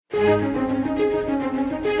We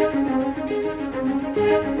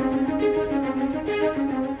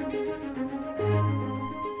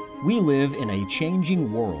live in a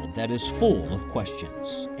changing world that is full of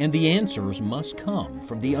questions, and the answers must come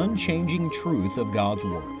from the unchanging truth of God's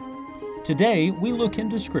Word. Today, we look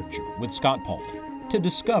into Scripture with Scott Pauley to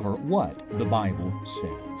discover what the Bible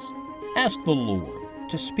says. Ask the Lord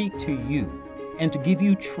to speak to you and to give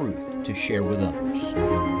you truth to share with others.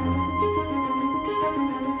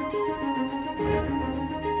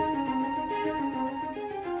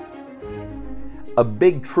 A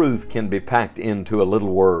big truth can be packed into a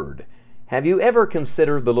little word. Have you ever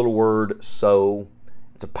considered the little word so?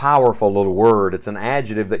 It's a powerful little word. It's an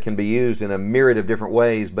adjective that can be used in a myriad of different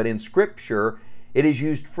ways, but in Scripture it is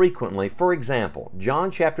used frequently. For example,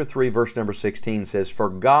 John chapter 3 verse number 16 says, "For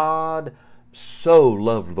God so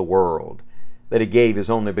loved the world that He gave His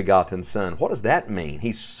only begotten Son." What does that mean?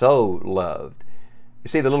 He's so loved. You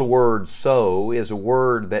see, the little word so is a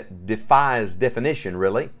word that defies definition,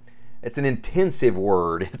 really. It's an intensive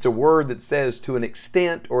word. It's a word that says to an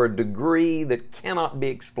extent or a degree that cannot be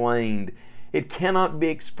explained. It cannot be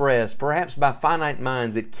expressed. Perhaps by finite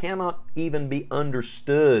minds, it cannot even be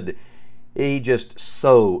understood. He just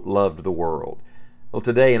so loved the world. Well,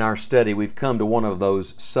 today in our study, we've come to one of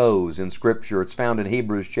those so's in Scripture. It's found in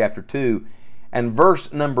Hebrews chapter 2 and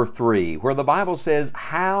verse number 3, where the Bible says,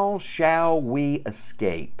 "How shall we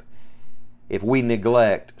escape if we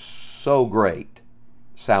neglect so great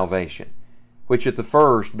salvation, which at the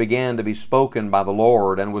first began to be spoken by the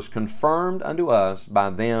Lord, and was confirmed unto us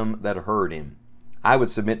by them that heard Him?" I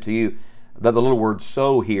would submit to you that the little word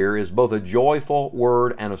 "so" here is both a joyful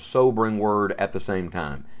word and a sobering word at the same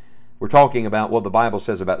time. We're talking about what the Bible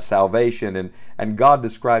says about salvation, and God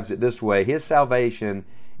describes it this way. His salvation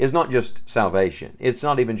is not just salvation. It's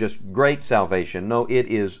not even just great salvation. No, it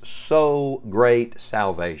is so great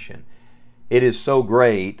salvation. It is so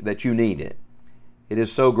great that you need it. It is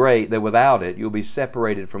so great that without it, you'll be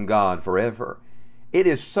separated from God forever. It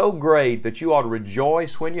is so great that you ought to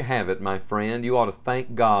rejoice when you have it, my friend. You ought to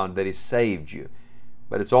thank God that He saved you.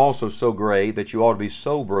 But it's also so great that you ought to be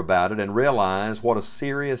sober about it and realize what a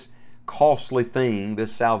serious, costly thing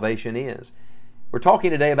this salvation is. We're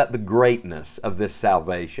talking today about the greatness of this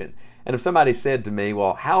salvation. And if somebody said to me,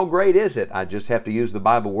 "Well, how great is it?" I just have to use the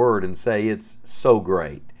Bible word and say it's so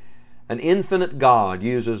great. An infinite God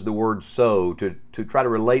uses the word "so" to try to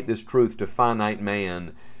relate this truth to finite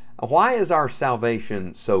man. Why is our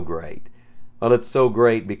salvation so great? Well, it's so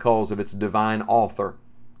great because of its divine author.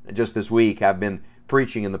 Just this week, I've been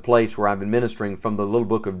preaching in the place where I've been ministering from the little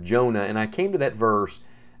book of Jonah, and I came to that verse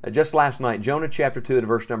just last night, Jonah chapter 2 and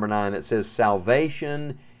verse number 9, that says,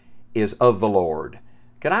 "Salvation is of the Lord."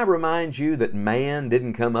 Can I remind you that man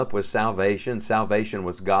didn't come up with salvation? Salvation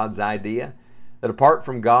was God's idea. That apart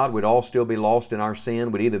from God, we'd all still be lost in our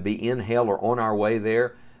sin. We'd either be in hell or on our way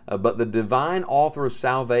there. But the divine author of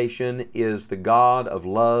salvation is the God of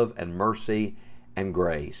love and mercy and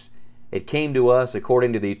grace. It came to us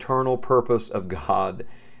according to the eternal purpose of God.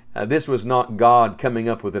 This was not God coming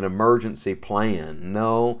up with an emergency plan.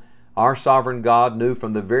 No, our sovereign God knew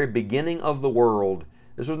from the very beginning of the world.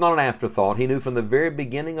 This was not an afterthought. He knew from the very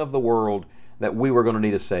beginning of the world that we were going to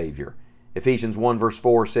need a Savior. Ephesians 1 verse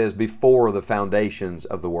 4 says, "Before the foundations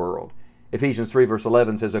of the world." Ephesians 3 verse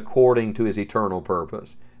 11 says, "According to His eternal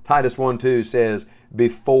purpose." Titus 1:2 says,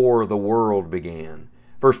 "Before the world began."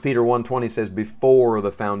 1 Peter 1:20 says, "Before the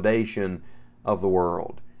foundation of the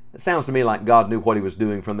world." It sounds to me like God knew what He was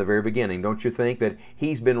doing from the very beginning. Don't you think that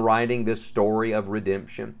He's been writing this story of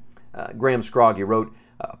redemption? Graham Scroggie wrote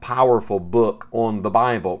a powerful book on the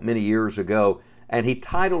Bible many years ago, and he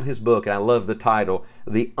titled his book, and I love the title,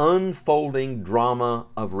 "The Unfolding Drama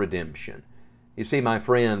of Redemption." You see, my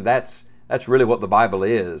friend, that's really what the Bible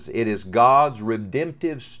is. It is God's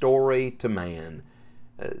redemptive story to man.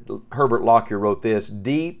 Herbert Lockyer wrote this,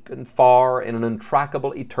 "Deep and far in an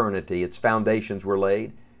untrackable eternity, its foundations were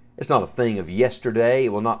laid. It's not a thing of yesterday. It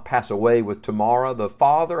will not pass away with tomorrow. The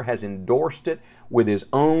Father has endorsed it with His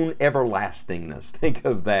own everlastingness." Think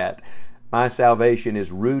of that. My salvation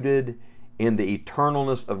is rooted in the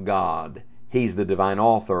eternalness of God. He's the divine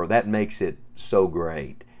author. That makes it so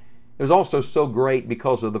great. It was also so great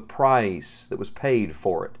because of the price that was paid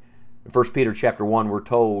for it. In 1 Peter chapter 1, we're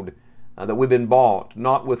told that we've been bought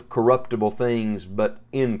not with corruptible things, but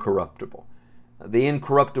incorruptible. The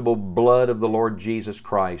incorruptible blood of the Lord Jesus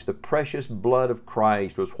Christ, the precious blood of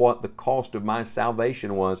Christ, was what the cost of my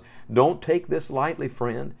salvation was. Don't take this lightly,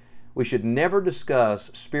 friend. We should never discuss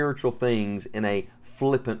spiritual things in a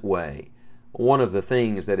flippant way. One of the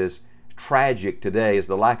things that is tragic today is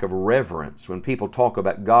the lack of reverence when people talk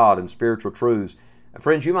about God and spiritual truths.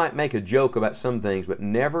 Friends, you might make a joke about some things, but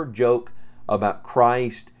never joke about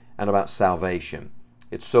Christ and about salvation.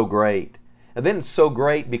 It's so great. And then it's so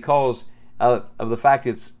great because of the fact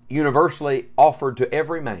it's universally offered to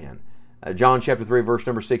every man. John chapter 3, verse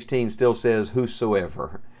number 16 still says,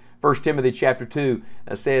 whosoever. 1 Timothy chapter 2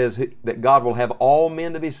 says that God will have all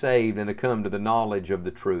men to be saved and to come to the knowledge of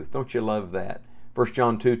the truth. Don't you love that? 1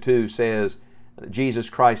 John 2:2 says, Jesus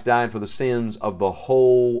Christ died for the sins of the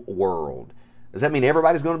whole world. Does that mean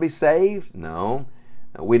everybody's going to be saved? No.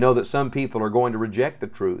 We know that some people are going to reject the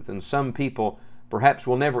truth, and some people perhaps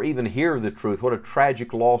will never even hear the truth. What a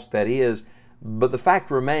tragic loss that is. But the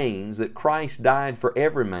fact remains that Christ died for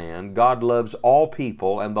every man. God loves all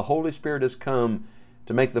people, and the Holy Spirit has come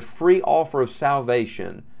to make the free offer of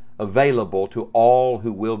salvation available to all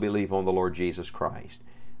who will believe on the Lord Jesus Christ.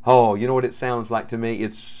 Oh, you know what it sounds like to me?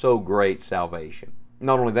 It's so great, salvation.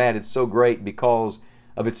 Not only that, it's so great because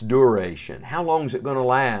of its duration. How long is it going to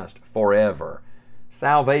last? Forever.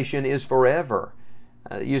 Salvation is forever.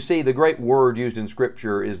 You see, the great word used in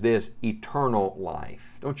Scripture is this, eternal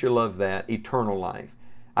life. Don't you love that? Eternal life.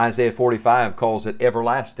 Isaiah 45 calls it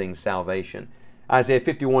everlasting salvation. Isaiah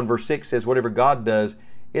 51 verse 6 says, whatever God does,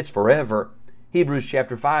 it's forever. Hebrews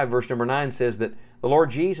chapter 5 verse number 9 says that the Lord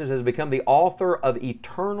Jesus has become the author of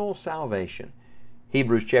eternal salvation.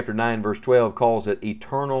 Hebrews chapter 9 verse 12 calls it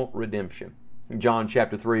eternal redemption. John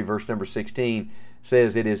chapter 3 verse number 16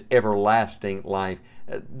 says it is everlasting life.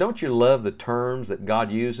 Don't you love the terms that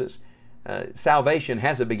God uses? Salvation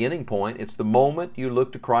has a beginning point. It's the moment you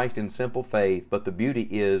look to Christ in simple faith, but the beauty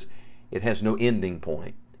is it has no ending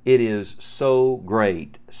point. It is so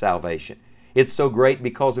great, salvation. It's so great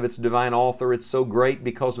because of its divine author. It's so great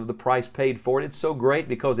because of the price paid for it. It's so great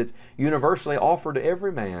because it's universally offered to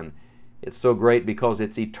every man. It's so great because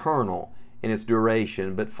it's eternal in its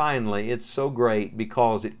duration. But finally, it's so great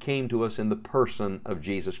because it came to us in the person of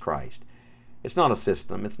Jesus Christ. It's not a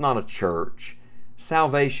system. It's not a church.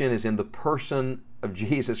 Salvation is in the person of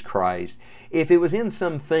Jesus Christ. If it was in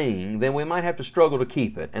something, then we might have to struggle to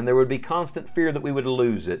keep it, and there would be constant fear that we would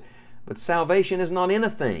lose it. But salvation is not in a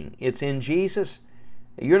thing. It's in Jesus.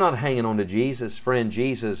 You're not hanging on to Jesus. Friend,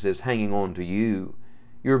 Jesus is hanging on to you.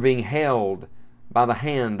 You're being held by the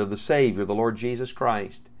hand of the Savior, the Lord Jesus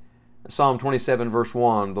Christ. Psalm 27 verse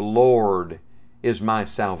 1, the Lord is my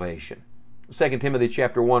salvation. 2 Timothy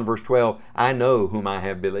chapter 1 verse 12, I know whom I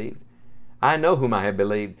have believed. I know whom I have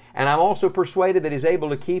believed, and I'm also persuaded that He's able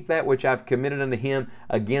to keep that which I've committed unto Him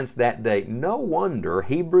against that day. No wonder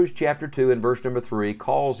Hebrews chapter 2 and verse number 3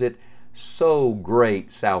 calls it so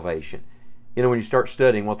great salvation. You know, when you start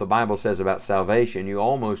studying what the Bible says about salvation, you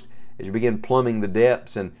almost, as you begin plumbing the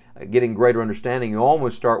depths and getting greater understanding, you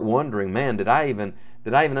almost start wondering, man, did I even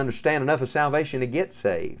understand enough of salvation to get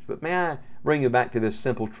saved? But may I bring you back to this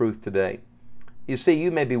simple truth today? You see, you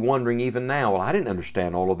may be wondering even now, well, I didn't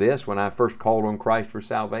understand all of this when I first called on Christ for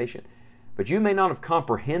salvation. But you may not have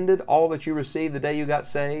comprehended all that you received the day you got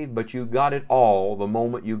saved, but you got it all the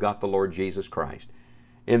moment you got the Lord Jesus Christ.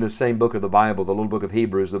 In the same book of the Bible, the little book of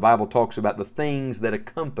Hebrews, the Bible talks about the things that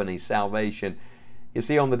accompany salvation. You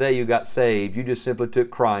see, on the day you got saved, you just simply took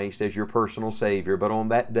Christ as your personal Savior. But on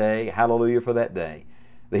that day, hallelujah for that day.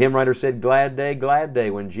 The hymn writer said, glad day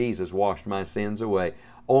when Jesus washed my sins away.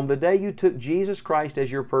 On the day you took Jesus Christ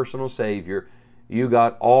as your personal Savior, you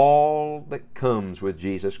got all that comes with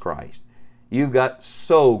Jesus Christ. You've got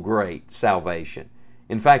so great salvation.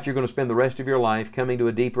 In fact, you're going to spend the rest of your life coming to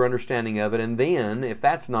a deeper understanding of it. And then, if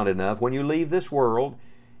that's not enough, when you leave this world,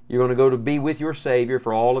 you're going to go to be with your Savior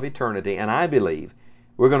for all of eternity. And I believe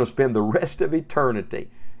we're going to spend the rest of eternity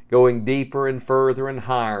going deeper and further and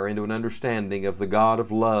higher into an understanding of the God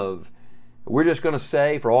of love. We're just going to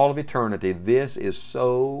say for all of eternity, this is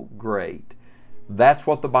so great. That's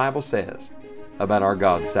what the Bible says about our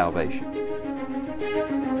God's salvation.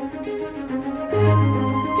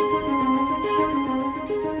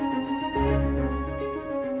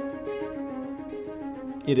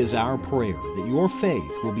 It is our prayer that your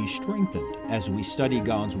faith will be strengthened as we study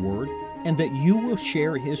God's Word and that you will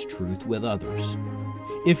share His truth with others.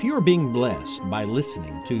 If you're being blessed by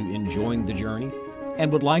listening to Enjoying the Journey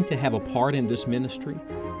and would like to have a part in this ministry,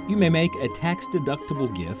 you may make a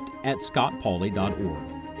tax-deductible gift at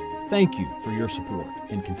scottpauley.org. Thank you for your support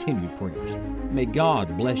and continued prayers. May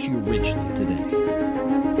God bless you richly today.